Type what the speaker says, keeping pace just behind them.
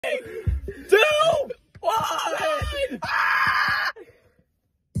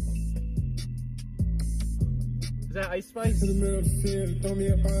Is that Ice Spice? In the middle of the field, throw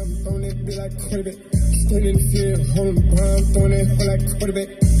me a bomb, throwing that bitch like quarterback. Stood in the field, holding the bomb, throwing that hoe like quarterback.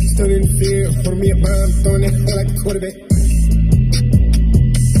 Stood in the field, holding me a bomb, throwing that hoe like quarterback.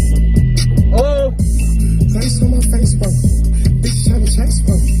 Oh! Ice on my Facebook, bitch trying to chase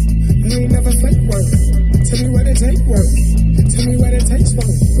for. I ain't never fake work. Tell me where the take work. Tell me where the takes for.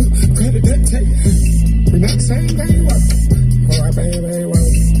 Grab the duct tape. We not the same game work. Alright, baby,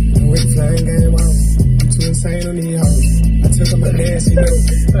 work. We flying game work. I'm too insane on these hoes. I took on my nasty note.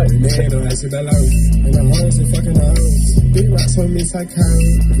 We mad on icy below. And the hoes and fucking hoes. Big rocks on me,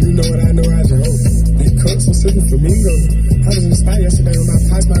 psychotic. If you know what I know, I just hope. Big cooks, I'm sipping flamingo. I was in the spot yesterday on my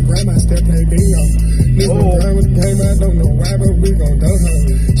pots. My grandma still playing bingo. Niggas around with the game, I don't know why, but we gon' go home.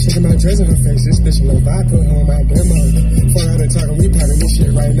 Shaking my dress in her face, this bitch low vodka on my demo. Before I done talking, we popping this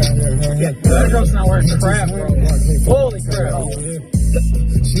shit right now. Yeah, that girl's not wearing crap, bro. Holy crap.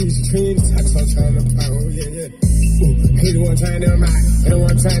 She was a tree in the top, so I'm trying to pop. Oh, yeah. Hate it one time, never mind. Hate it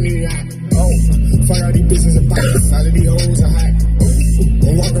one time, never mind. Oh, fuck all these bitches and boxes. All of these hoes are hot.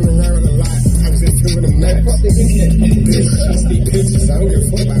 I'm walking around with a lot. I was in feeling them nuts. Bitch, I see pictures. I don't give a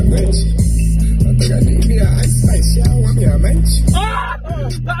fuck about rich. I think I need me an Ice Spice. Y'all want me a mensch? Ah!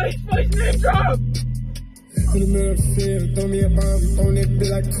 The Ice Spice name drop! In the middle of the field, throw me a bomb, throwing that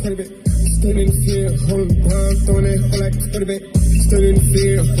bitch like quarterback. Stood in the field, holding the bomb, throwing that hoe like quarterback. Stood in the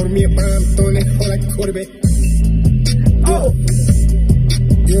field, holding me a bomb, throwing that hoe like quarterback. Oh!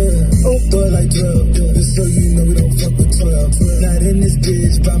 Yeah, oh, throw it like 12. Just so you know we don't fuck with 12. Not in this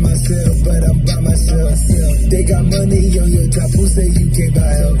bitch by myself, but I'm by myself. They got money on your top, who say you can't buy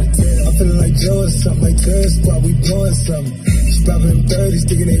help? I'm feeling like Joe or something, like Terrence Squad, we blowing something. She popping them 30s,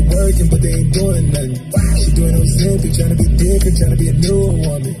 thinking they working, but they ain't doing nothing. She doing no simping, trying to be different, trying to be a new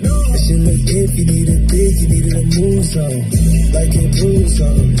woman. That shit look iffy, need a dick, you needed to move something. Like improve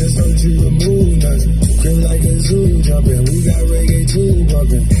something, just don't you remove nothing. Crib like a zoo jumping, we got reggae too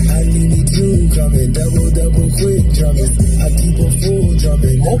bumping. I need me two coming, double quick jumping. I keep a full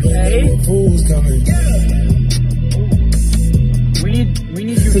jumping, never fools coming. We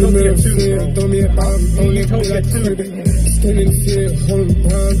need you Tokyo too, bro. Throw me a bomb, We need Tokyo too. Stood in the field, holding the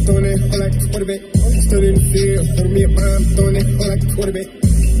bomb, throwing that hoe like quarterback. Stood in the field, holding me a bomb, throwing that hoe like quarterback.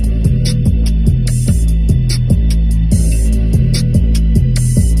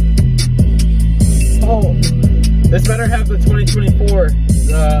 Oh, this better have the 2024,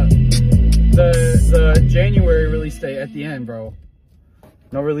 the January release date at the end, bro.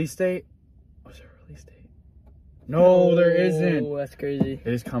 No release date? Was there a release date? No, there isn't. Oh, that's crazy.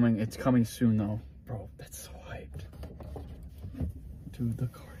 It is coming. It's coming soon, though. Bro, that's so hyped. Dude, the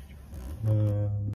Carti.